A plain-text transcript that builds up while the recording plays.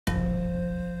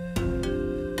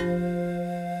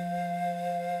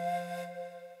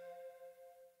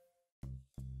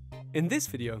In this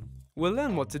video, we'll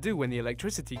learn what to do when the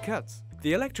electricity cuts.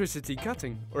 The electricity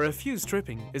cutting, or a fuse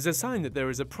tripping, is a sign that there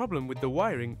is a problem with the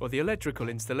wiring or the electrical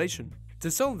installation. To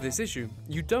solve this issue,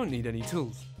 you don't need any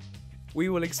tools. We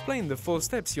will explain the 4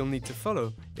 steps you'll need to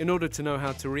follow in order to know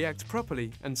how to react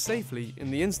properly and safely in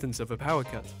the instance of a power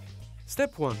cut.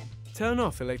 Step 1. Turn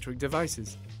off electric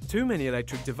devices. Too many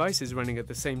electric devices running at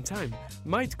the same time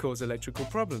might cause electrical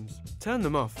problems. Turn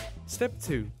them off. Step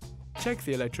 2. Check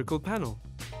the electrical panel.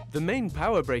 The main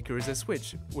power breaker is a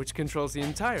switch which controls the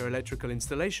entire electrical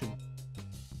installation.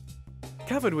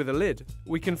 Covered with a lid,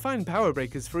 we can find power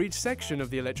breakers for each section of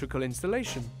the electrical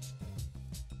installation.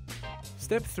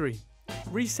 Step 3.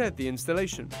 Reset the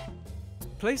installation.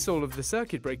 Place all of the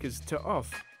circuit breakers to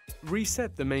off.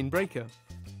 Reset the main breaker.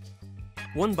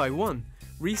 One by one,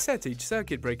 reset each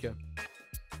circuit breaker.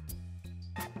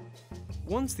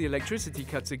 Once the electricity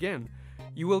cuts again,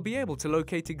 you will be able to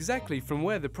locate exactly from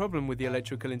where the problem with the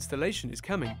electrical installation is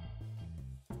coming.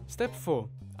 Step 4.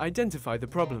 Identify the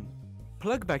problem.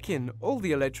 Plug back in all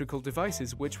the electrical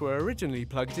devices which were originally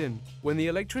plugged in when the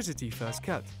electricity first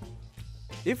cut.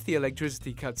 If the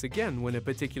electricity cuts again when a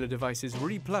particular device is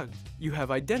re-plugged, you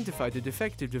have identified a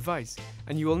defective device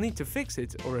and you will need to fix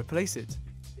it or replace it.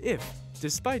 If,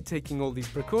 despite taking all these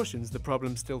precautions, the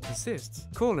problem still persists,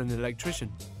 call an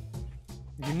electrician.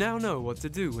 You now know what to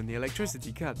do when the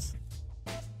electricity cuts.